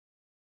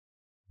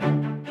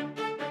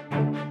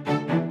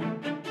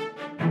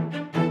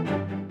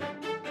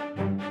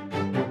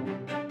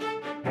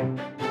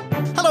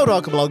Hello and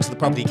welcome along to the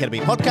Property Academy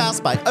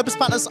podcast by Opus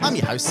Partners. I'm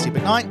your host, Steve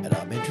McKnight. And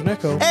I'm Andrew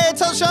Nicol. And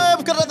to the show,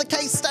 we've got another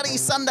case study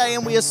Sunday,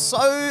 and we are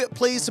so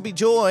pleased to be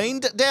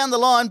joined down the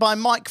line by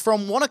Mike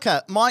from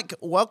Wanaka. Mike,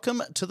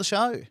 welcome to the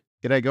show.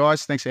 G'day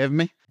guys, thanks for having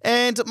me.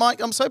 And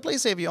Mike, I'm so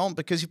pleased to have you on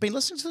because you've been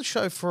listening to the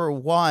show for a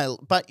while,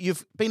 but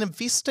you've been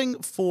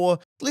investing for,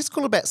 let's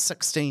call it about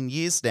 16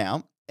 years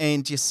now.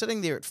 And you're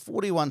sitting there at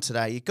 41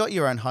 today, you've got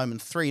your own home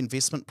and 3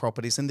 investment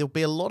properties, and there'll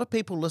be a lot of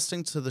people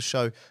listening to the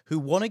show who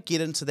want to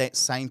get into that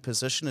same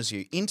position as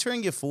you.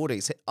 Entering your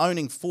 40s,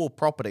 owning 4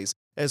 properties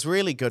is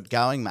really good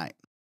going, mate.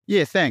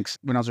 Yeah, thanks.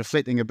 When I was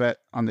reflecting a bit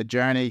on the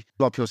journey,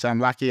 a lot of people say I'm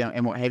lucky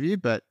and what have you,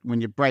 but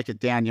when you break it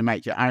down, you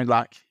make your own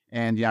luck.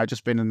 And,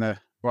 just been in the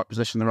right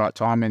position, the right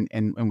time,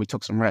 and we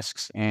took some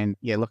risks. And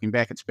yeah, looking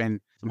back, it's been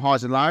some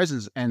highs and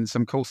lows and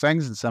some cool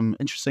things and some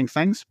interesting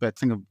things, but I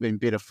think I've been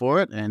better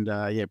for it. And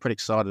pretty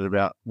excited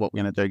about what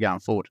we're going to do going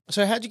forward.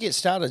 So how'd you get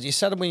started? You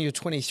started when you were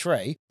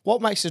 23. What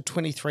makes a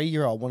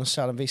 23-year-old want to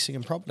start investing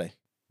in property?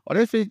 I'd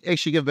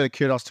actually give a bit of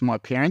kudos to my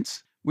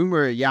parents. When we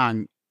were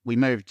young, we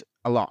moved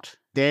a lot.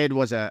 Dad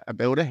was a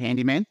builder,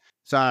 handyman.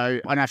 So I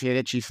don't know if he had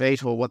itchy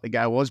feet or what the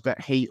go was,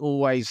 but he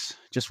always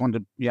just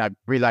wanted to,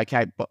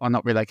 relocate, but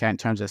not relocate in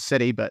terms of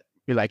city, but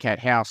relocate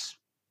house,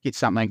 get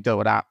something, do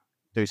it up,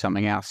 do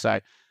something else. So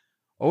I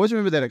always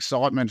remember that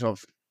excitement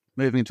of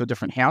moving into a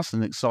different house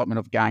and the excitement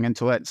of going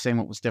into it, seeing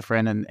what was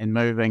different and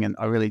moving. And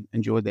I really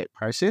enjoyed that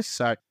process.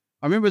 So I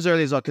remember as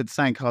early as I could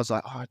think, I was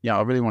like,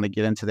 I really want to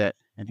get into that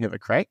and have a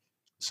crack.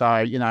 So,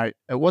 it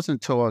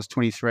wasn't until I was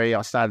 23,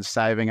 I started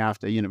saving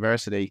after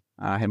university.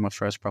 I had my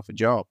first proper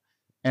job.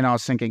 And I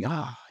was thinking,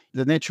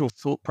 the natural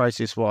thought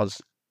process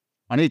was,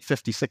 I need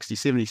 $50,000,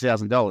 $60,000,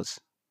 $70,000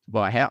 to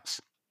buy a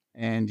house.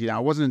 And, it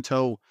wasn't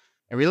until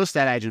a real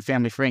estate agent,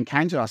 family friend,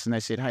 came to us and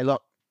they said, hey,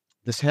 look,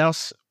 this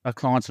house, a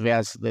clients of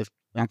ours,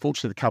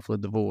 unfortunately, the couple are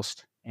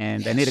divorced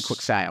and they need a quick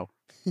sale.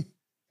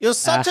 You're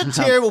such a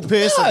terrible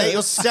person that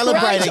you're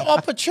celebrating. Great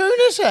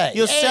opportunity.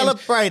 You're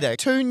celebrating.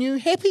 2 new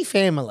happy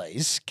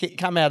families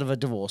come out of a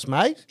divorce,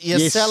 mate. You're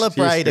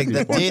celebrating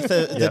the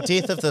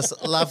death of this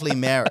lovely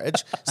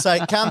marriage. So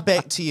come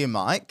back to you,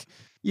 Mike.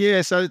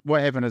 Yeah, so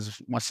what happened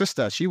is my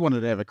sister, she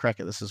wanted to have a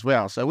crack at this as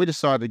well. So we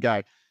decided to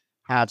go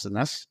hards in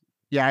this.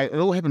 Yeah, it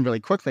all happened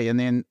really quickly. And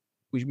then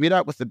we met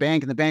up with the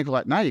bank and the bank were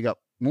like, no, you got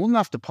more than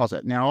enough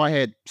deposit. Now I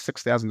had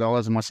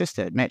 $6,000 and my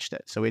sister had matched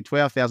it. So we had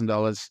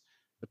 $12,000.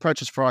 The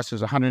purchase price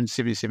was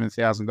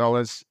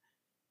 $177,000,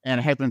 and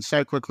it happened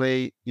so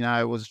quickly.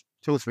 It was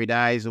 2 or 3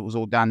 days. It was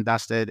all done,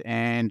 dusted,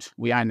 and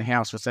we owned the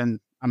house within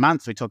a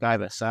month. We took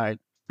over, so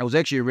it was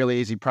actually a really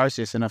easy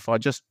process. And if I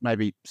just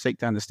maybe seek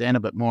to understand a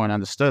bit more and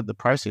understood the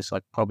process, I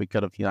probably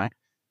could have,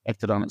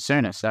 acted on it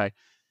sooner. So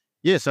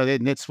yeah, so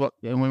then that's what.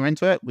 And we were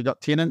into it. We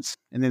got tenants,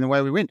 and then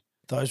away we went.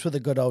 Those were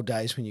the good old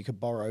days when you could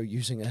borrow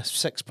using a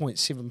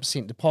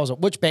 6.7% deposit.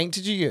 Which bank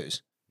did you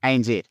use?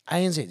 ANZ.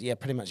 ANZ, yeah,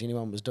 pretty much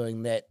anyone was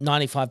doing that.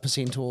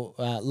 95% or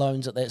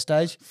loans at that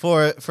stage.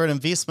 For an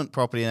investment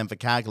property in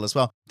Invercargill as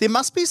well. There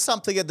must be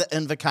something in the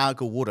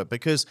Invercargill water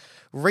because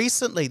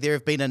recently there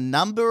have been a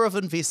number of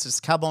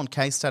investors come on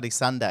Case Study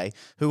Sunday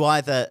who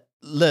either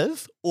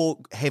live or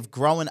have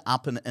grown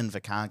up in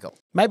Invercargill.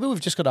 Maybe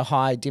we've just got a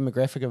high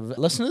demographic of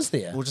listeners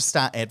there. We'll just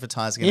start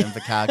advertising in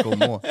Invercargill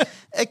more.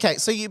 Okay,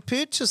 so you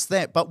purchased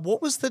that, but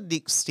what was the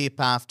next step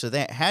after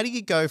that? How do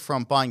you go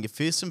from buying your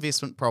first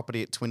investment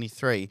property at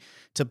 23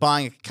 to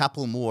buying a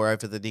couple more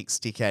over the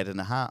next decade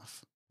and a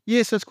half?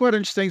 Yeah, so it's quite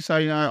interesting. So,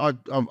 I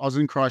was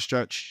in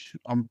Christchurch.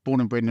 I'm born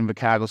and bred in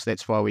Invercargill, so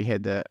that's why we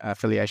had the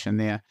affiliation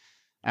there.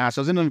 So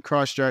I was in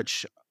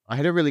Christchurch. I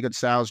had a really good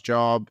sales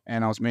job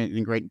and I was meeting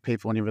and greeting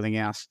people and everything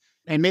else.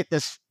 And met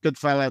this good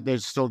fellow,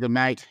 there's still a good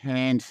mate,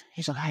 and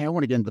he's like, hey, I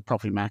want to get into the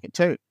property market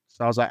too.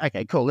 So I was like,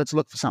 okay, cool, let's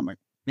look for something.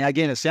 Now,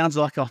 again, it sounds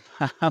like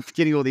I'm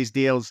getting all these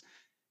deals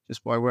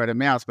just by word of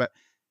mouth, but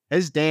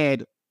his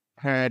dad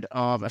heard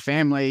of a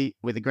family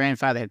where the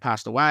grandfather had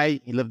passed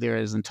away. He lived there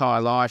his entire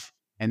life,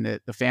 and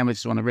the family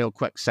just wanted a real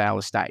quick sale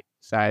estate.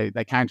 So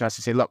they came to us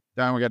and said, look,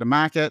 don't want to go to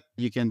market.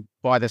 You can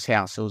buy this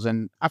house. It was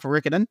in Upper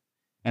Riccarton.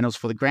 And it was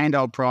for the grand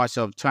old price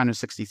of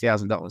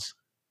 $260,000,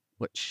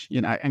 which,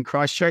 in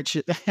Christchurch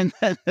in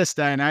this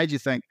day and age, you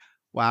think,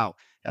 wow,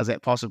 how's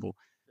that possible?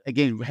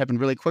 Again, it happened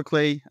really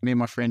quickly. Me and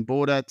my friend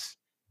bought it.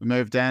 We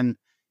moved in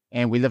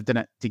and we lived in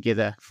it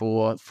together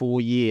for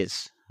 4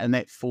 years. And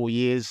that 4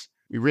 years,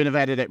 we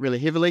renovated it really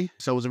heavily.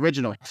 So it was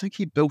original. I think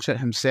he built it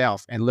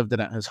himself and lived in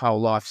it his whole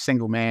life.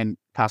 Single man,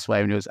 passed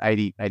away when he was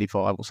 80,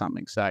 85 or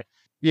something. So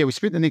yeah, we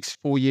spent the next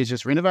 4 years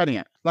just renovating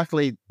it.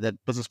 Luckily, the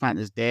business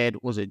partner's dad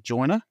was a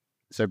joiner.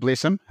 So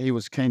bless him, he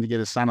was keen to get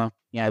his son a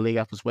leg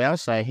up as well.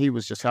 So he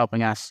was just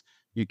helping us,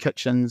 new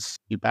kitchens,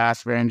 new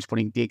bathrooms,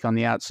 putting deck on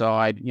the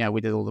outside.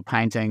 We did all the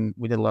painting.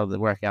 We did a lot of the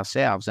work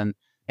ourselves. And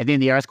then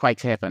the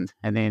earthquakes happened.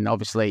 And then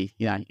obviously,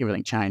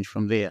 everything changed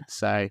from there.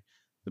 So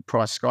the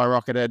price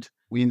skyrocketed.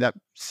 We ended up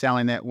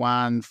selling that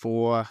one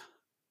for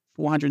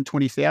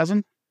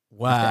 $420,000.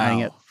 Wow. After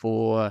owning it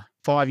for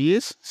 5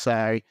 years.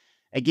 So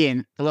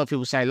again, a lot of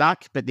people say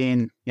luck, but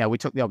then, we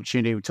took the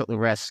opportunity, we took the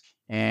risk,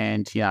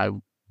 and,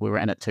 we were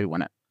in it to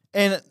win it.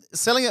 And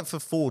selling it for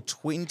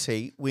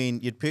 420 when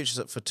you'd purchase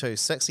it for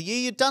 260. Yeah,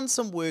 you'd done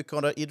some work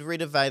on it, you'd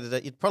renovated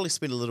it, you'd probably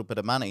spent a little bit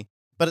of money,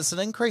 but it's an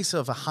increase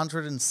of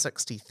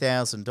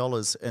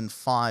 $160,000 in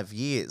 5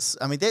 years.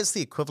 I mean, that's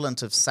the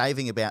equivalent of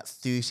saving about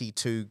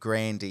 32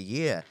 grand a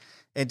year.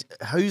 And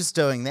who's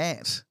doing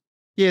that?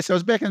 Yeah, so it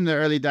was back in the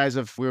early days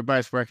of we were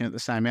both working at the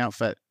same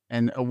outfit,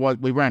 and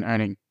we weren't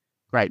earning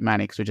great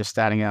money because we're just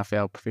starting off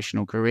our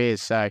professional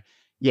careers. So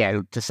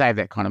yeah, to save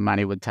that kind of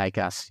money would take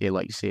us, yeah,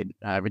 like you said,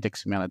 a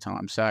ridiculous amount of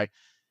time. So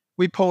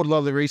we pulled a lot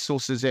of the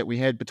resources that we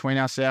had between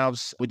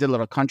ourselves. We did a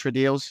lot of contra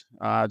deals,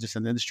 just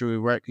in the industry we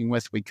were working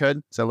with, we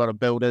could. So a lot of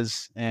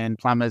builders and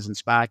plumbers and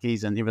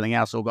sparkies and everything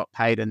else all got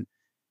paid in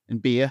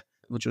beer,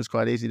 which was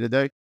quite easy to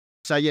do.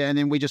 So yeah, and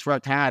then we just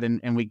worked hard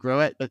and we grew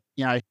it. But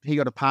you know, he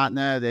got a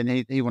partner,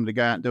 then he wanted to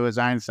go out and do his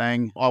own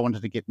thing. I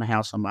wanted to get my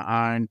house on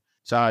my own.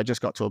 So I just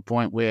got to a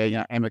point where, you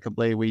know,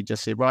 amicably we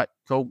just said, right,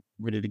 cool,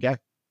 ready to go.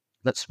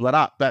 Let's split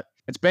up. But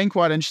it's been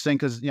quite interesting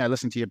because, you know,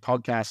 listening to your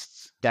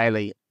podcasts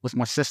daily with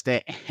my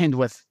sister and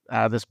with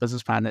this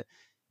business partner,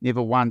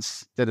 never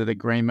once did an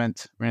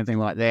agreement or anything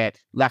like that.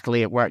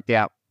 Luckily, it worked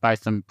out, both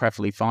of them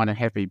perfectly fine and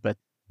happy. But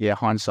yeah,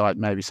 hindsight,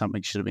 maybe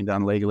something should have been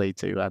done legally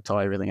to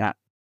tie everything up.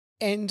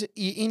 And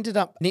you ended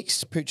up,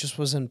 next purchase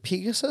was in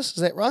Pegasus,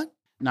 is that right?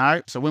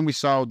 No. So when we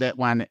sold that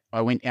one,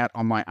 I went out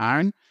on my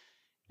own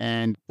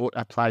and bought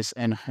a place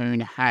in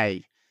Hoon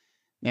Hay.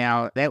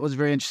 Now, that was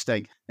very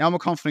interesting. Now, I'm a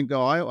confident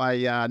guy.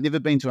 I never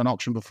been to an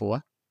auction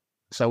before.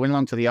 So I went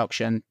along to the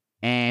auction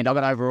and I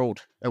got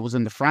overruled. It was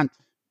in the front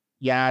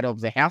yard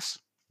of the house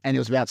and there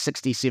was about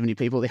 60, 70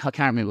 people there. I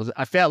can't remember.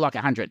 I felt like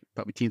 100,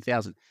 probably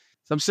 10,000.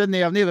 So I'm sitting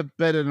there. I've never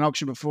bid at an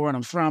auction before and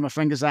I'm throwing my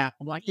fingers up.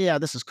 I'm like, yeah,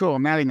 this is cool.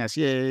 I'm nailing this.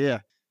 Yeah.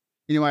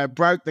 Anyway, I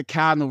broke the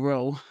cardinal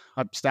rule.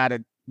 I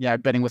started,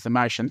 bidding with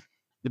emotion.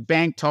 The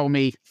bank told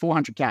me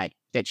 400K,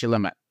 that's your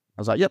limit.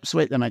 I was like, yep,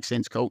 sweet, that makes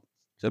sense, cool.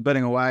 So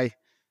bidding away,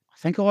 I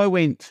think I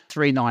went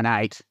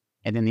 398,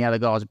 and then the other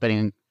guy was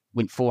bidding,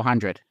 went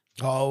 400.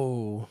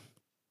 Oh.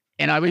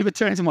 And I even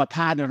turned to my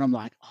partner and I'm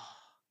like, oh,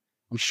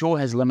 I'm sure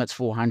his limit's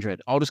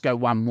 400. I'll just go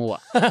one more.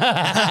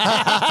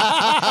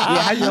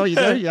 Yeah, you know what you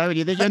do? When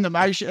you're in the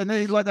motion, and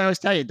then, like they always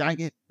tell you, don't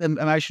get the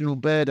emotional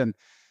bid. And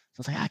so I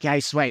was like, okay,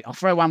 sweet, I'll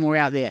throw one more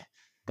out there.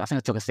 I think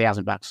I took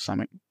 $1,000 or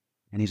something.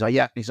 And he's like,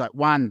 yeah. He's like,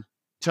 1,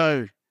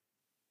 2.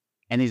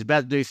 And he's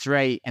about to do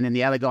 3. And then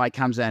the other guy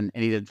comes in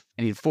and he did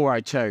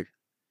 402.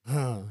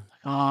 And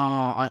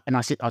I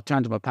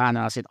turned to my partner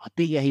and I said, I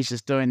bet you he's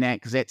just doing that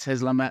because that's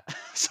his limit.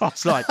 So I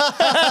was like,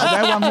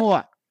 I'll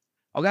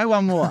go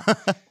one more.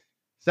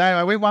 So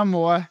I went one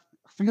more. I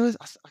think it was,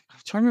 I'm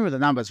trying to remember the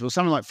numbers. It was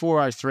something like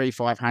 403,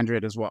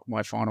 500 is what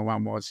my final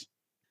one was.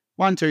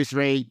 1, 2,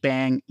 3,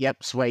 bang.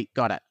 Yep, sweet,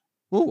 got it.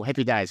 Oh,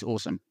 happy days,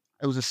 awesome.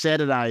 It was a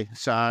Saturday,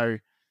 so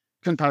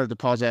couldn't pay the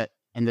deposit.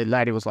 And the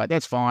lady was like,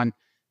 that's fine,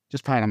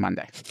 just pay it on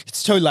Monday.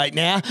 It's too late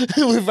now.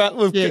 we've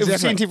exactly.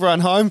 Sent everyone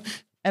home.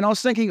 And I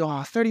was thinking,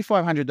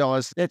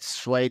 $3,500, that's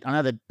sweet. I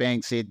know the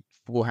bank said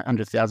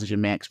 400,000 is your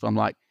max, but I'm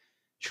like,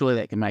 surely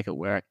that can make it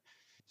work.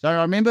 So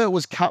I remember it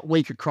was Cup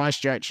Week at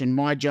Christchurch, and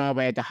my job,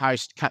 I had to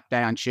host Cup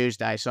Day on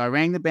Tuesday. So I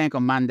rang the bank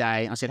on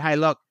Monday. I said, hey,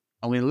 look,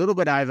 I went a little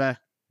bit over.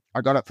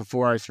 I got it for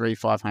 403,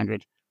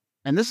 500.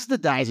 And this is the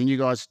days, and you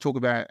guys talk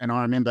about, and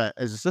I remember,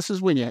 this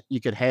is when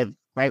you could have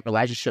great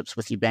relationships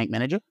with your bank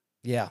manager.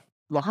 Yeah.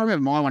 Like I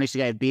remember my one, I used to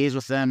go have beers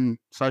with them,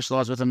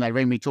 socialise with them. They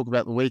ring me, talk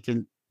about the week,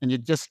 and you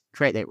just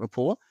create that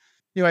rapport.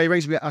 Anyway, he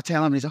rings me, I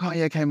tell him, and he's like, oh,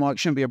 yeah, okay, Mike,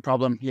 shouldn't be a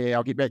problem. Yeah,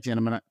 I'll get back to you in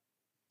a minute.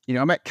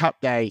 I'm at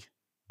Cup Day,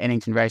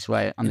 Annington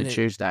Raceway on the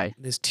Tuesday.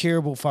 There's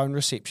terrible phone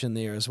reception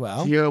there as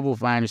well. Terrible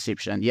phone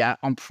reception. Yeah,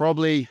 I'm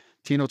probably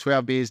 10 or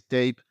 12 beers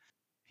deep.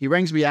 He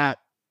rings me up,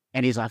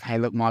 and he's like, hey,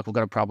 look, Mike, we've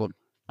got a problem.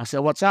 I said,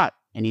 what's up?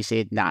 And he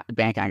said, nah, the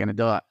bank ain't going to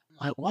do it.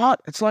 I'm like,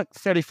 what? It's like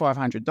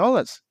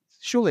 $3,500.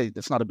 Surely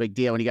that's not a big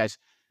deal. And he goes,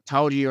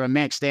 told you you're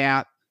maxed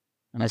out.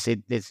 And I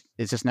said, there's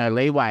just no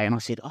leeway. And I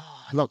said,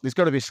 oh, look, there's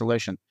got to be a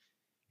solution.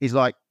 He's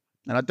like,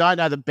 and I don't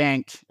know the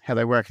bank, how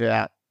they work it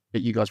out,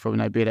 but you guys probably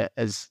know better,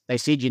 is they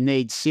said you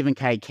need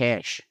 7K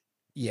cash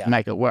to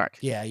make it work.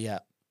 Yeah.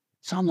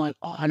 So I'm like,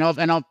 oh,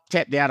 and I've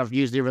tapped out. I've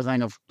used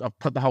everything. I've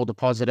put the whole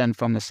deposit in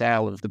from the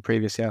sale of the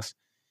previous house.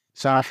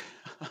 So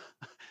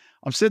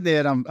I'm sitting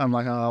there and I'm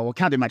like, oh, well,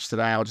 can't do much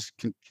today. I'll just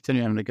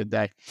continue having a good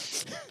day.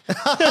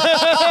 What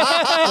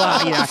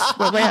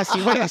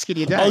else can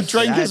you do? I'll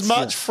drink as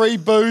much free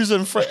booze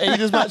and eat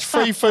as much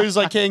free food as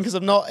I can because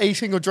I'm not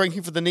eating or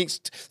drinking for the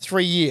next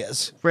 3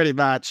 years. Pretty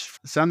much.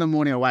 Sunday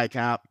morning I wake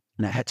up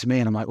and it hits me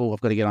and I'm like, oh,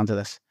 I've got to get onto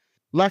this.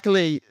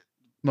 Luckily,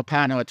 my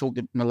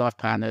life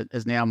partner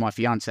is now my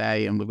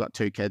fiance and we've got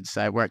 2 kids,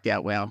 so it worked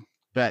out well.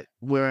 But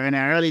we're in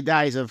our early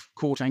days of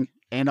courting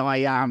and I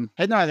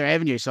had no other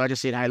avenue. So I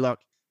just said, hey, look,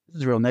 this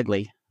is real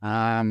niggly.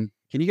 Can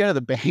you go to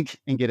the bank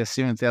and get a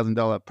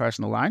 $7,000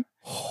 personal loan?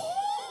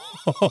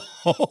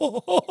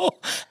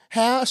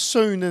 How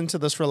soon into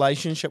this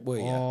relationship were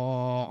you?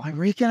 Oh, I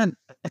reckon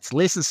it's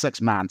less than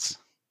 6 months.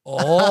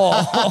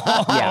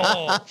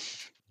 Oh.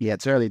 Yeah,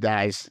 it's early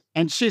days.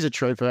 And she's a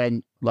trooper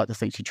and like to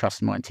think she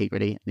trusts my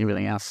integrity and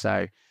everything else.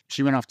 So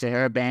she went off to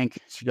her bank.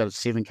 She got a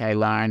 7K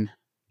loan,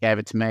 gave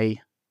it to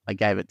me. I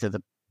gave it to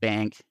the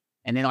bank.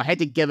 And then I had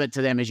to give it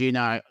to them, as you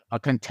know. I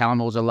couldn't tell them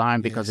it was a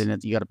loan because then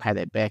you got to pay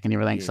that back and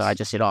everything. So I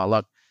just said, oh,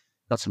 look,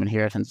 got some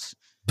inheritance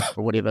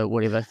or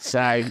whatever.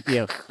 So,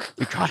 yeah,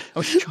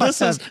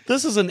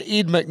 This is an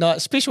Ed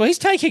McKnight special. He's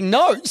taking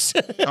notes.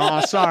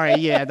 Oh, sorry.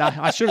 Yeah,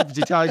 I should have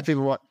told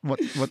people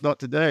what not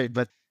to do.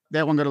 But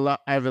that one got a lot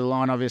over the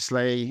line,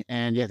 obviously.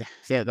 And, yeah,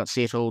 that got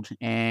settled.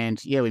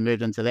 And, yeah, we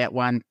moved into that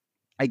one.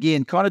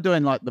 Again, kind of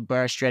doing like the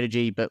burr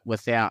strategy, but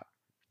without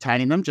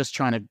retaining them, just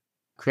trying to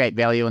create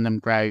value in them,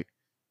 grow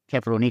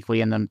capital and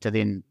equity in them to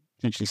then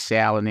potentially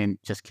sell and then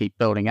just keep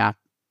building up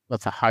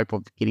with the hope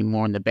of getting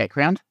more in the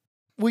background.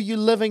 Were you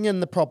living in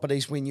the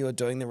properties when you were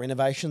doing the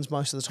renovations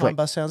most of the time, Correct.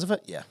 by sounds of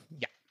it? Yeah.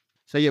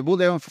 So, yeah, bought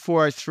that one for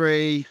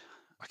 403.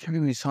 I can't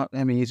remember how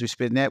many years we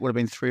spent in that. Would have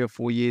been 3 or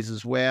 4 years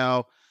as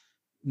well.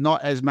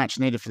 Not as much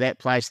needed for that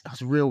place. It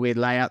was a real weird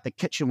layout. The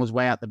kitchen was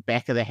way out the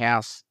back of the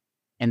house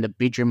and the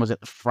bedroom was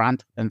at the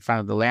front, in front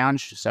of the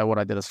lounge. So what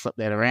I did is flip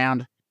that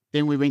around.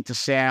 Then we went to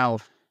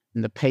sell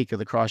in the peak of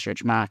the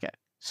Christchurch market.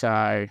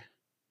 So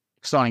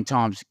exciting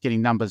times,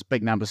 getting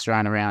big numbers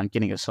thrown around,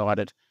 getting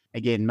excited.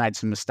 Again, made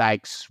some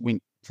mistakes,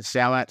 went to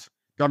sell it,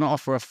 got an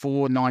offer of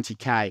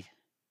 490K,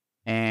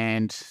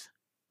 and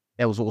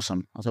that was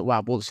awesome. I was like, wow,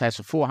 I bought this house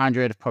for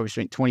 400, probably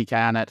spent 20K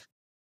on it.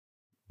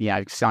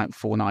 Selling it for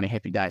 490,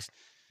 happy days.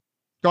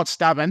 Got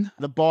stubborn.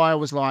 The buyer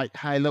was like,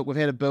 hey, look, we've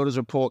had a builder's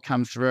report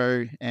come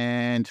through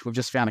and we've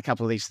just found a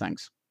couple of these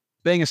things.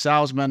 Being a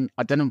salesman,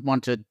 I didn't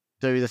want to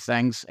do the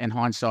things in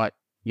hindsight,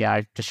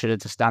 just should have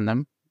just done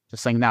them.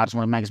 Just thinking, no, I just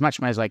want to make as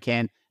much money as I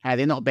can. Hey,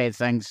 they're not bad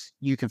things.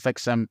 You can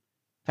fix them,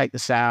 take the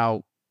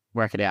sale,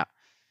 work it out.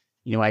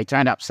 Anyway, he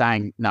turned up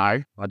saying,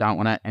 no, I don't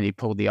want it. And he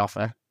pulled the offer.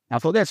 And I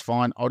thought, that's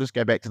fine. I'll just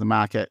go back to the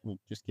market. We'll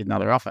just get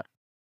another offer.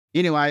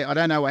 Anyway, I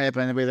don't know what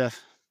happened. Whether,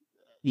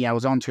 I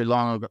was on too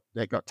long.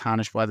 That got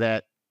tarnished by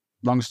that.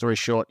 Long story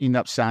short, ended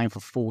up selling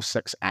for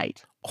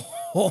 468.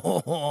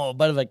 Oh,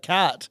 bit of a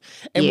cut.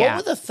 And what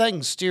were the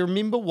things? Do you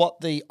remember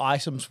what the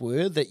items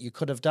were that you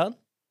could have done?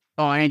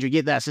 Oh, Andrew,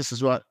 get this. This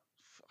is what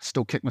I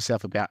still kick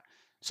myself about.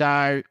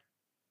 So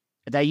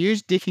they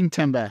used decking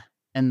timber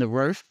in the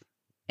roof,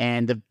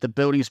 and the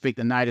building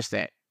inspector noticed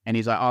that. And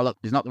he's like, oh, look,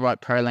 there's not the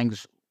right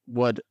purlings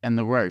wood in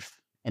the roof.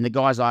 And the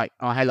guy's like,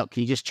 oh, hey, look,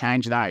 can you just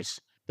change those?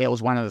 That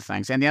was one of the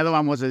things. And the other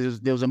one was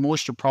there was a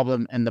moisture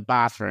problem in the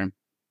bathroom.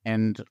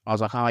 And I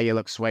was like, oh, yeah,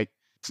 look, sweet.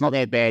 It's not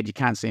that bad. You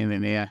can't see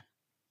anything there.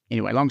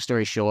 Anyway, long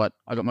story short,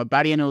 I got my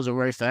buddy in who was a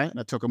roofer, and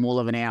it took him all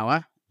of an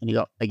hour. And he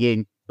got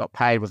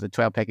paid with a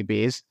 12-pack of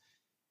beers.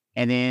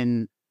 And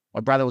then my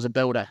brother was a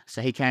builder.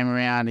 So he came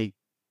around, he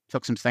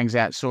took some things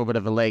out, saw a bit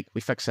of a leak.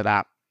 We fixed it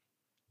up.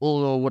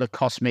 All would have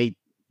cost me,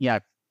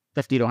 $50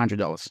 to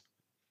 $100.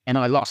 And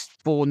I lost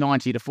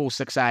 490 to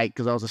 468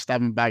 because I was a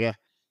stubborn bugger,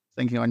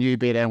 thinking I knew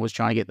better and was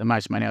trying to get the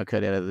most money I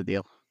could out of the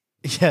deal.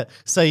 Yeah.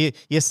 So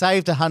you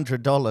saved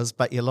 $100,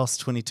 but you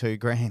lost 22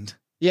 grand.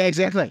 Yeah,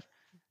 exactly.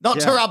 Not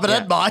to rub it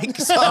in, Mike.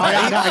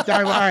 Sorry. No,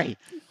 don't worry.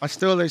 I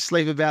still lose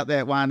sleep about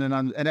that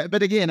one.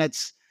 But again,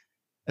 it's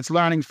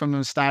learning from the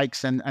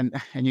mistakes and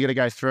you got to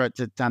go through it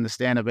to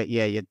understand it. But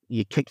yeah,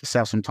 you kick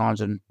yourself sometimes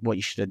in what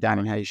you should have done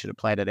and how you should have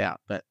played it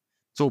out. But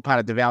it's all part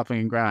of developing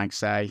and growing.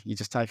 So you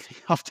just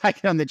I've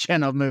taken it on the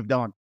chin. I've moved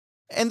on.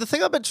 And the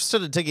thing I'm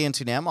interested in digging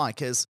into now,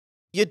 Mike, is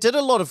you did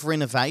a lot of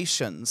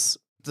renovations.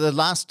 The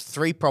last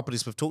 3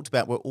 properties we've talked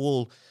about were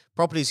all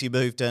properties you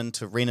moved in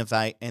to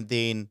renovate and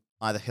then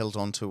either held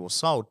onto or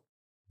sold.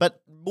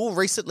 But more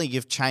recently,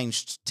 you've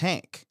changed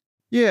tack.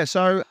 Yeah,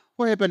 so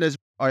what happened is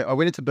I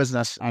went into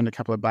business, owned a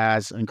couple of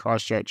bars in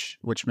Christchurch,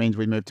 which means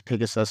we moved to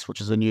Pestas,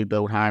 which is a new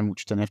build home,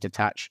 which didn't have to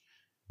touch.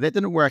 That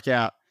didn't work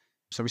out,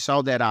 so we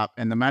sold that up,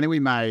 and the money we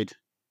made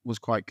was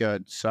quite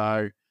good.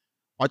 So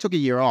I took a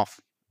year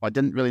off. I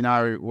didn't really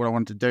know what I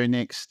wanted to do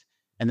next,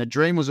 and the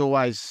dream was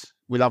always,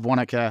 we love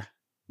Wanaka,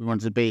 we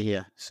wanted to be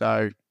here.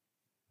 So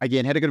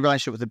again, had a good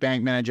relationship with the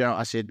bank manager.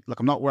 I said, look,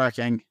 I'm not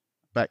working,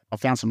 but I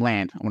found some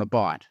land. I want to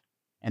buy it.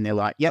 And they're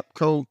like, yep,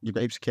 cool. You've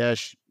got heaps of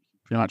cash.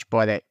 Pretty much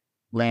buy that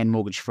land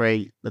mortgage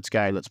free. Let's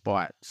go. Let's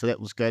buy it. So that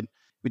was good.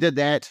 We did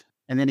that.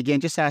 And then again,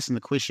 just asking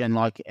the question,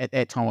 like at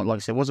that time, like I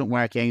said, wasn't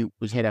working.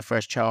 We had our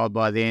first child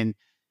by then.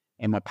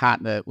 And my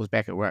partner was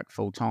back at work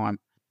full time.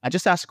 I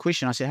just asked the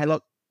question. I said, hey,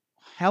 look,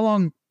 how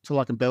long till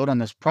I can build on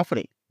this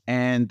property?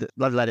 And the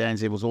lovely lady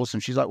ANZ was awesome.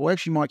 She's like, well,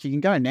 actually, Mike, you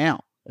can go now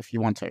if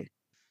you want to.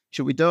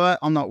 Should we do it?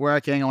 I'm not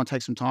working. I want to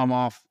take some time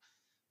off.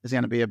 It's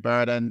going to be a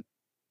burden.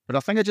 But I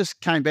think I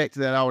just came back to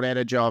that old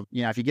adage of,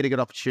 if you get a good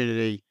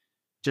opportunity,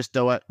 just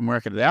do it and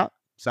work it out.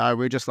 So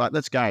we're just like,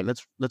 let's go.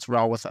 Let's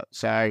roll with it.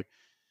 So,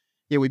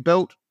 yeah, we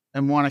built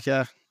in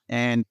Wanaka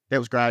and that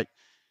was great.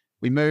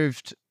 We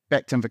moved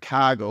back to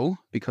Invercargill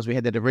because we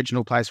had that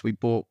original place we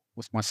bought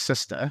with my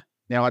sister.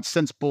 Now, I'd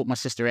since bought my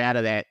sister out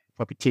of that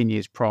probably 10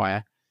 years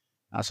prior.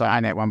 So I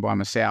own that one by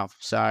myself.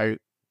 So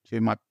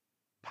to my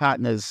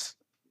partner's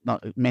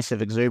not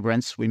massive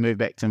exuberance, we moved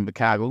back to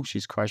Invercargill.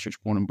 She's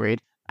Christchurch born and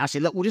bred. I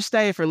said, look, we'll just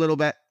stay here for a little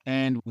bit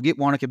and we'll get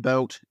Wanaka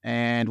built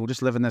and we'll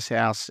just live in this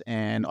house.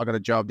 And I got a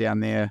job down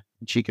there.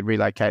 And she could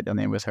relocate down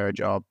there with her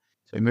job.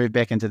 So we moved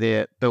back into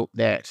there, built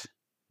that,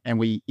 and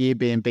we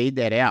Airbnb'd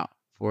that out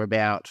for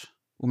about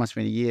almost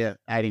been a year,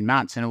 18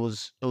 months. And it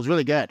was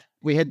really good.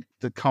 We had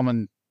the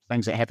common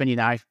things that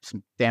happen,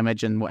 some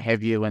damage and what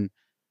have you and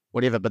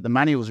whatever, but the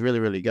money was really,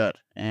 really good.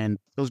 And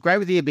it was great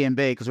with the Airbnb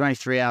because we're only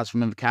 3 hours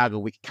from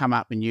Invercargill. We could come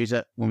up and use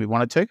it when we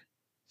wanted to.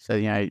 So,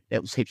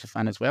 that was heaps of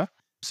fun as well.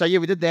 So, yeah,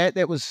 we did that.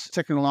 That was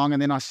ticking along.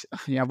 And then I've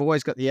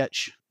always got the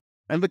itch.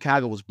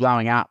 Invercargill was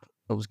blowing up.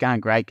 It was going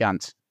great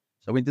guns.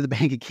 So I went to the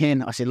bank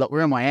again. I said, look,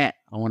 where am I at?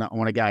 I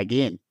want to go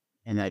again.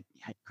 And they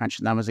crunched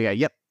the numbers. They go,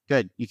 yep,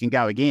 good. You can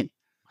go again.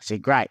 I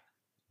said, great.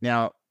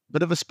 Now,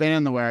 bit of a spanner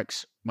in the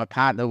works. My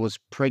partner was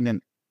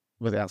pregnant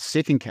with our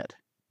second kid.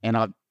 And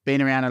I've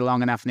been around it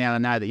long enough now to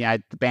know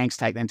that, the banks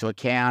take that into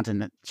account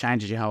and it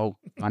changes your whole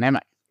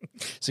dynamic.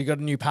 So you got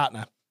a new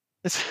partner.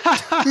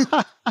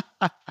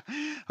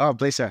 Oh,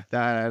 bless her.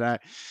 No.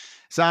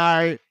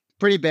 So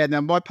pretty bad.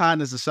 Now, my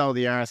partner's the soul of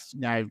the earth,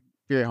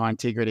 very high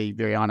integrity,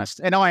 very honest.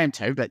 And I am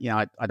too, but,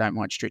 I don't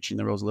mind stretching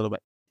the rules a little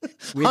bit.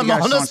 I'm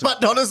honest,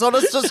 but not as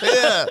honest as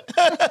her.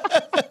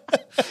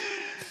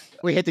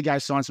 We had to go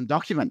sign some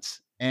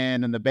documents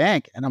and in the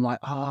bank. And I'm like,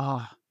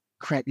 oh,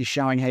 crap, you're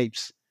showing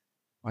heaps.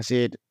 I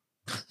said,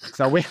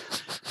 so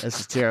this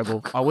is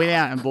terrible. I went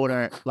out and bought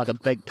her like a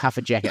big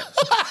puffer jacket.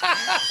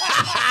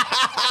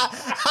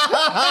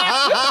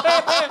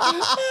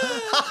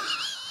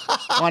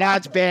 I know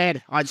it's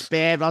bad. It's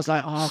bad. But I was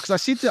like, because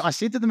I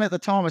said to them at the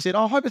time, I said,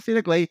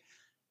 hypothetically,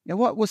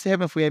 what's to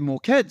happen if we had more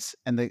kids?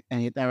 And they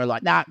were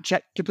like, nah,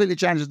 completely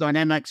changes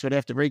dynamics. We'd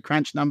have to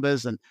recrunch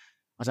numbers. And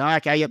I was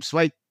like, okay, yep,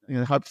 sweet.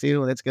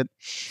 Hypothetical, that's good.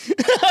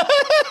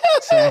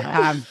 So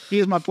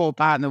here's my poor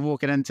partner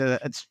walking into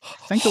it.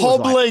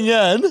 Hobbling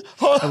in.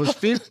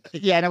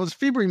 It was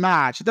February,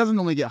 March. It doesn't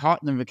normally get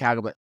hot in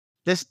Invercargill, but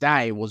this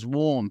day was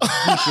warm.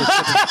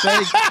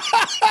 Big,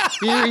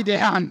 very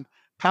down,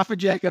 puffer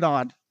jacket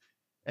on.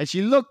 And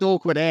she looked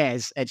awkward I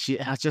was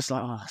just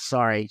like, oh,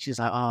 sorry. She's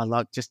like, oh,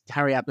 look, just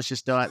hurry up. Let's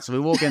just do it. So we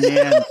walk in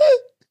there and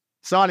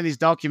signing these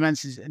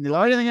documents. And they're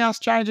like, anything else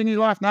changing in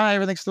your life? No,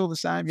 everything's still the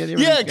same.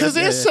 Yeah, because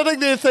they're sitting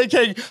there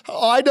thinking,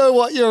 I know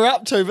what you're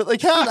up to, but they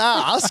can't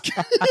ask.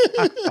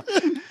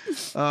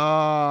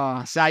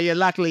 So yeah,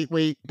 luckily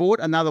we bought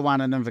another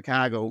one in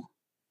Invercargill.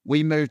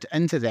 We moved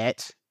into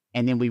that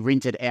and then we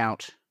rented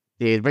out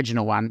the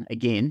original one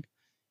again.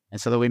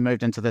 And so then we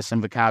moved into this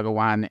Invercargill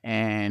one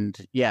and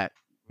yeah,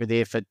 we're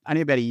there for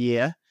only about a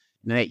year.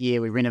 And that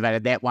year we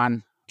renovated that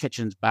one,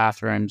 kitchens,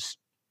 bathrooms,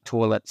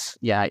 toilets,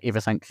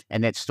 everything.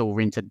 And that's still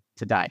rented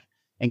today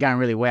and going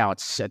really well.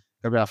 It's at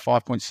about a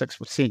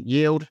 5.6%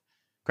 yield,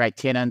 great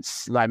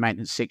tenants, low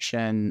maintenance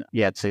section.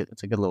 Yeah, it's a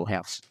good little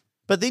house.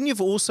 But then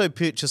you've also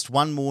purchased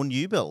one more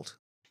new build.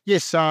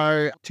 Yes,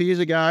 so 2 years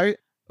ago, it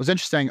was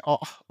interesting.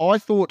 I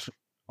thought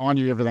I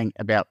knew everything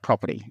about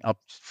property.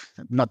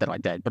 Not that I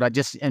did, but I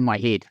just, in my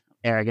head,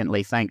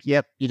 arrogantly think,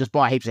 yep, you just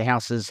buy heaps of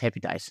houses, happy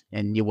days,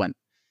 and you win.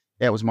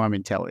 That was my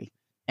mentality.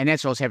 And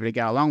that's what I was happy to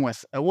go along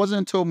with. It wasn't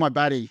until my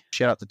buddy,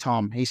 shout out to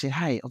Tom, he said,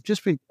 hey, I've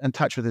just been in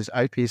touch with this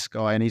OPS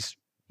guy, and he's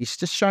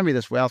just shown me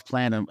this wealth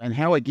plan and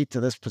how I get to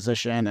this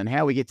position and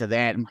how we get to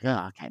that. I'm like,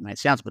 oh, okay, mate,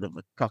 sounds a bit of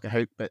a cock a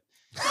hoop, but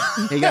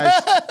he goes,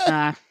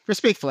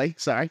 respectfully,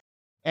 sorry.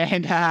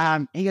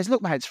 And he goes,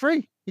 look, mate, it's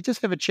free. You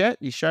just have a chat.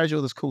 He shows you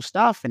all this cool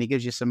stuff and he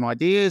gives you some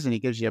ideas and he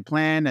gives you a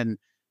plan and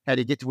how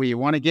to get to where you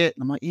want to get.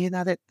 And I'm like, yeah,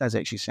 no, that does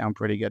actually sound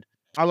pretty good.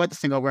 I like to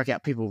think I'll work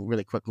out people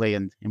really quickly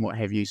and what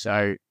have you.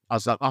 So I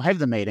was like, I'll have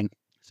the meeting.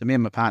 So me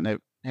and my partner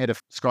had a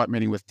Skype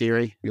meeting with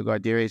Derry, your guy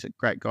Derry, he's a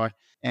great guy.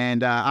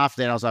 And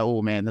after that, I was like,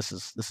 oh man, this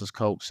is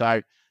cool.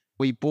 So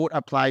we bought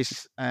a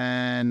place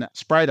in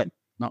Sprayton,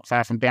 not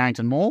far from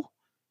Barrington Mall.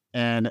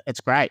 And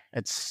it's great.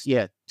 It's,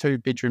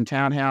 2-bedroom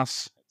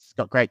townhouse. It's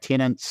got great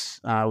tenants.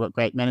 We've got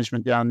great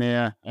management down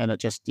there. And it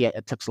just,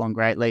 it ticks along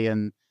greatly.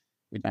 And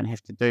we don't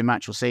have to do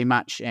much or see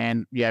much.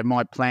 And,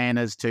 my plan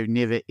is to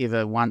never,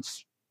 ever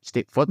once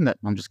step foot in it.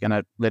 I'm just going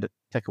to let it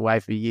tick away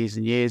for years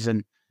and years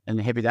and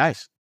happy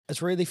days.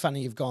 It's really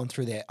funny you've gone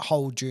through that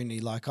whole journey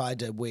like I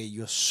did where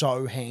you're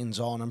so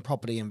hands-on in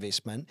property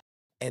investment.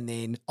 And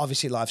then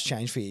obviously life's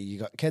changed for you. You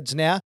got kids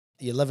now.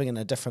 You're living in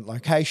a different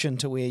location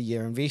to where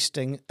you're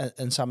investing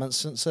in some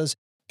instances,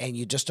 and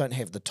you just don't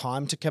have the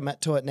time to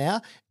commit to it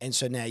now. And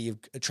so now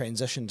you've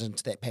transitioned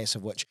into that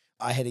passive, which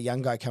I had a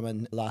young guy come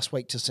in last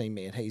week to see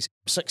me, and he's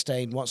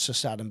 16, wants to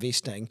start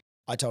investing.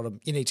 I told him,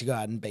 you need to go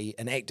out and be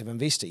an active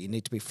investor. You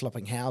need to be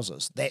flipping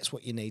houses. That's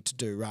what you need to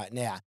do right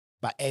now.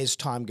 But as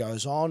time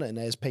goes on and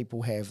as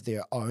people have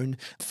their own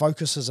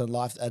focuses in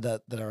life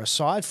that are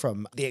aside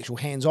from the actual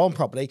hands-on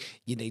property,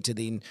 you need to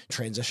then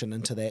transition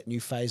into that new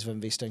phase of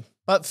investing.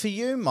 But for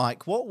you,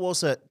 Mike, what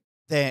was it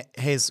that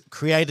has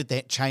created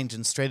that change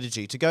in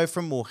strategy to go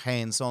from more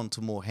hands-on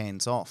to more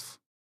hands-off?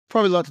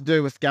 Probably a lot to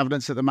do with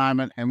governance at the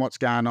moment and what's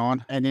going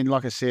on. And then,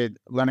 like I said,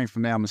 learning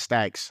from our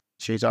mistakes.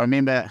 Jeez, I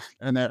remember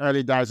in the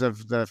early days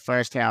of the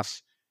first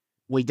house,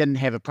 we didn't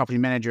have a property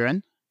manager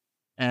in.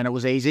 And it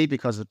was easy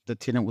because the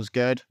tenant was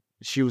good.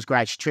 She was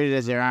great. She treated it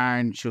as her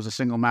own. She was a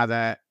single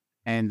mother,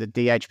 and the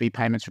DHB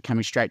payments were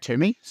coming straight to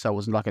me. So it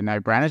was like a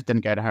no-brainer. It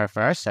didn't go to her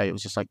first. So it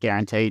was just like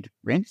guaranteed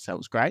rent. So it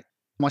was great.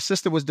 My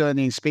sister was doing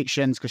the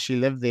inspections because she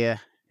lived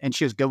there, and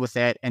she was good with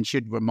that. And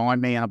she'd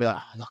remind me, and I'd be like,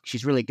 oh, look,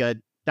 she's really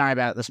good. Don't worry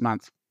about it this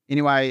month.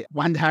 Anyway,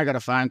 one day I got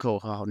a phone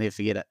call. Oh, I'll never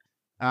forget it.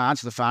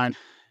 Answer the phone.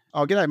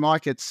 Oh, g'day,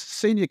 Mike. It's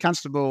Senior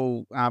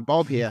Constable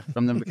Bob here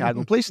from the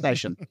Invercargill Police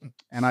Station.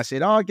 And I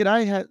said, oh,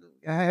 g'day.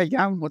 How you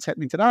going? What's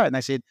happening today? And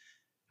they said,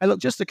 hey, look,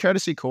 just a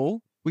courtesy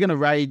call. We're going to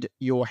raid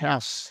your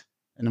house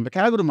in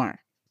Invercargill tomorrow.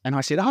 And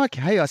I said, oh,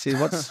 okay. I said,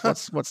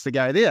 what's the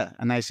go there?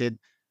 And they said,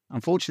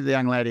 unfortunately, the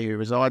young lady who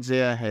resides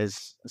there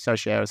has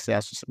associated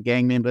herself with some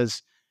gang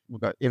members.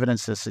 We've got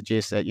evidence to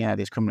suggest that,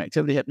 there's criminal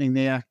activity happening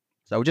there.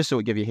 So we'll just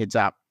sort of give you a heads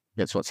up.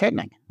 That's what's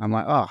happening. I'm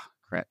like, oh,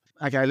 crap.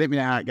 Okay, let me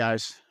know how it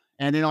goes.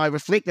 And then I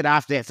reflected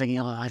after that thinking,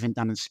 I haven't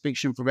done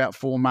inspection for about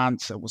 4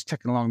 months. It was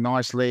ticking along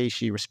nicely.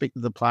 She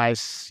respected the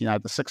place. The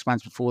 6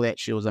 months before that,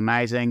 she was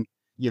amazing.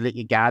 You let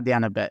your guard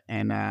down a bit.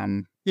 And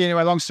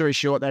anyway, long story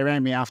short, they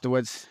rang me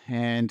afterwards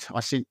and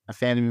I sent a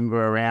family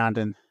member around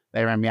and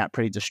they rang me out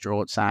pretty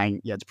distraught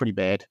saying, yeah, it's pretty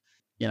bad.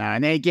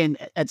 And then again,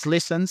 it's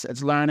lessons,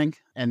 it's learning.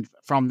 And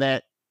from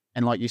that,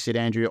 and like you said,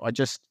 Andrew,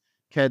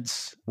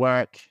 kids,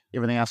 work,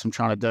 everything else I'm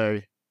trying to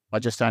do, I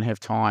just don't have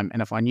time.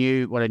 And if I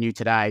knew what I knew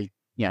today,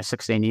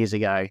 16 years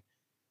ago,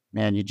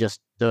 man, you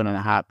just do it in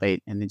a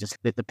heartbeat and then just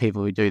let the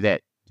people who do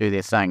that do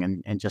their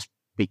thing and just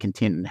be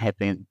content and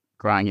happy and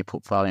growing your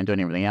portfolio and doing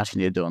everything else you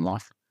need to do in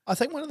life. I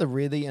think one of the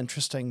really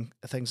interesting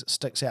things that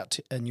sticks out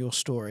in your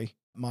story,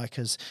 Mike,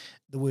 is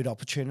the word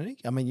opportunity.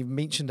 I mean, you've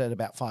mentioned it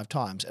about 5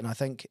 times. And I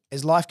think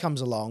as life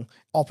comes along,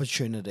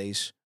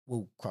 opportunities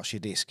will cross your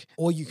desk.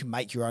 Or you can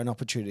make your own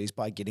opportunities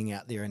by getting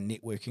out there and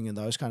networking and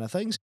those kind of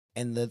things.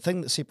 And the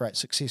thing that separates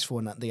successful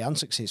and the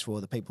unsuccessful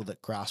are the people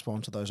that grasp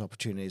onto those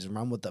opportunities and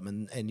run with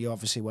them. And you're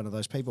obviously one of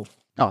those people.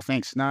 Oh,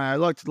 thanks. No, I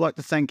like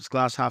to think it's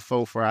glass half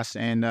full for us.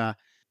 And I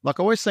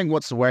always think,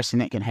 what's the worst thing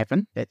that can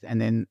happen? And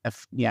then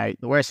if the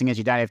worst thing is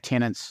you don't have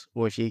tenants,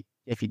 or if you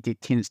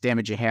tenants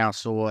damage your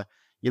house, or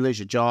you lose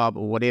your job,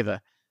 or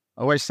whatever.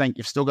 I always think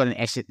you've still got an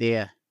asset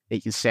there that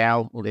you can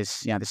sell, or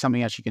there's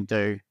something else you can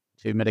do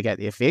to mitigate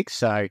the effects.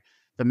 So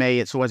for me,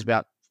 it's always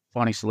about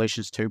finding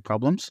solutions to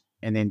problems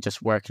and then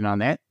just working on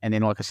that. And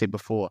then, like I said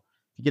before,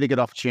 if you get a good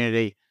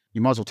opportunity,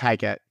 you might as well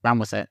take it, run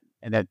with it.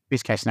 And that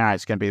best case scenario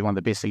is going to be one of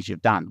the best things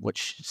you've done,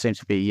 which seems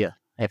to be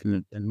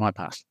happened in my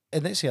past.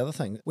 And that's the other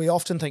thing. We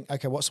often think,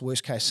 okay, what's the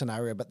worst case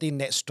scenario? But then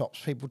that stops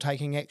people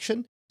taking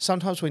action.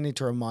 Sometimes we need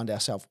to remind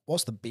ourselves,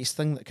 what's the best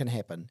thing that can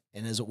happen?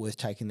 And is it worth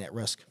taking that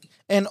risk?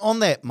 And on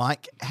that,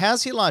 Mike,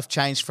 how's your life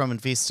changed from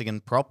investing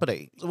in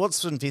property?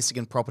 What's investing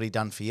in property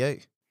done for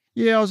you?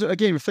 Yeah, I was,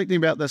 again, reflecting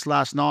about this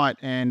last night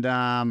and,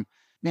 man,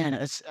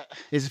 there's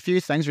a few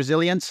things.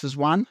 Resilience is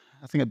one.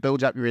 I think it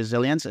builds up your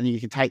resilience and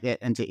you can take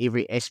that into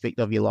every aspect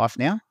of your life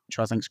now, which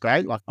I think is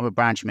great. Like I'm a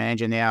branch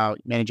manager now,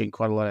 managing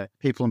quite a lot of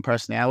people and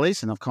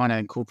personalities, and I've kind of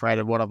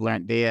incorporated what I've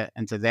learned there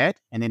into that.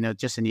 And then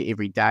just in your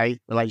everyday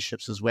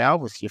relationships as well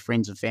with your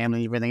friends and family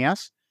and everything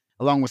else.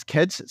 Along with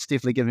kids, it's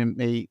definitely given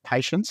me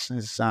patience.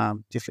 It's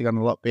definitely gotten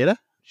a lot better.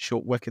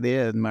 Short wicker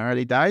there in my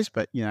early days,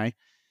 but, and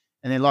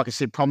then, like I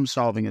said, problem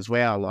solving as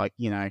well. Like,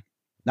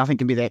 nothing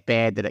can be that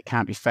bad that it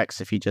can't be fixed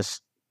if you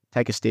just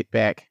take a step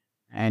back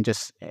and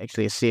just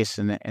actually assess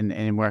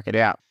and work it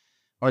out.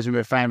 I always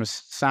remember a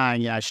famous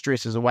saying,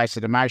 stress is a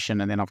wasted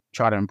emotion. And then I've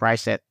tried to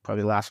embrace that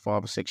probably the last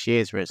 5 or 6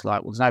 years where it's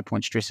like, well, there's no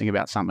point stressing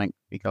about something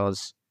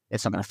because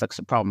it's not going to fix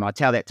the problem. I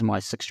tell that to my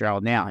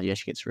 6-year-old now.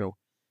 She gets real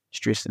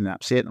stressed and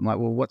upset. I'm like,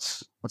 well,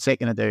 what's that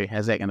going to do?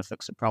 How's that going to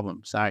fix the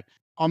problem? So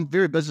I'm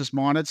very business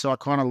minded. So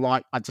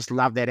I just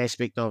love that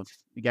aspect of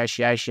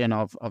negotiation,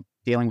 of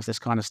dealing with this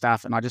kind of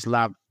stuff. And I just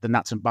love the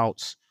nuts and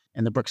bolts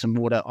and the bricks and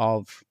mortar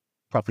of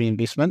property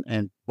investment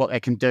and what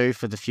it can do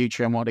for the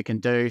future and what it can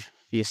do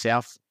for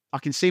yourself. I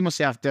can see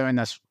myself doing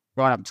this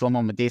right up until I'm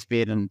on my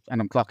deathbed and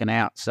I'm clocking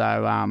out.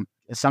 So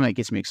it's something that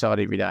gets me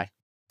excited every day.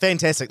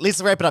 Fantastic. Let's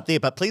wrap it up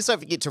there, but please don't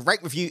forget to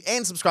rate, review,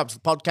 and subscribe to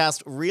the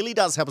podcast. It really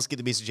does help us get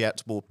the message out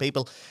to more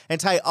people. And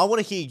Tay, I want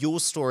to hear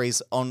your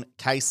stories on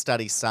Case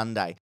Study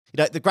Sunday.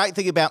 The great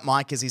thing about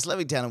Mike is he's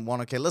living down in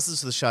Wanaka, listens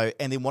to the show,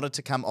 and then wanted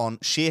to come on,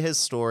 share his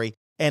story,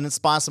 and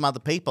inspire some other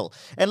people.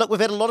 And look, we've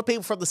had a lot of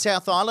people from the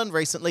South Island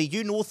recently.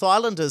 You North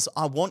Islanders,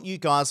 I want you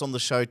guys on the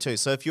show too.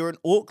 So if you're in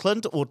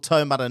Auckland or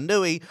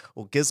Taumaranui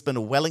or Gisborne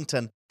or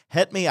Wellington,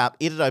 hit me up,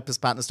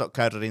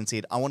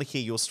 ed@opuspartners.co.nz. I want to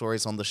hear your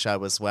stories on the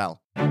show as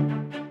well.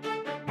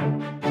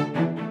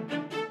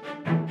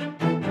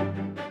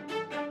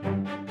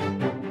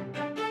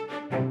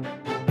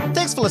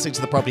 Thanks for listening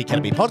to the Property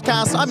Academy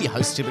podcast. I'm your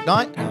host, Tim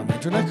McKnight. I'm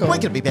Andrew Nicol. We're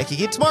going to be back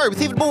again tomorrow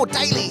with even more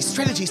daily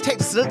strategies,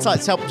 tactics, and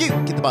insights to help you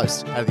get the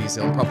most out of the New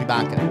Zealand property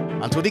market.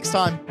 Until next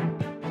time.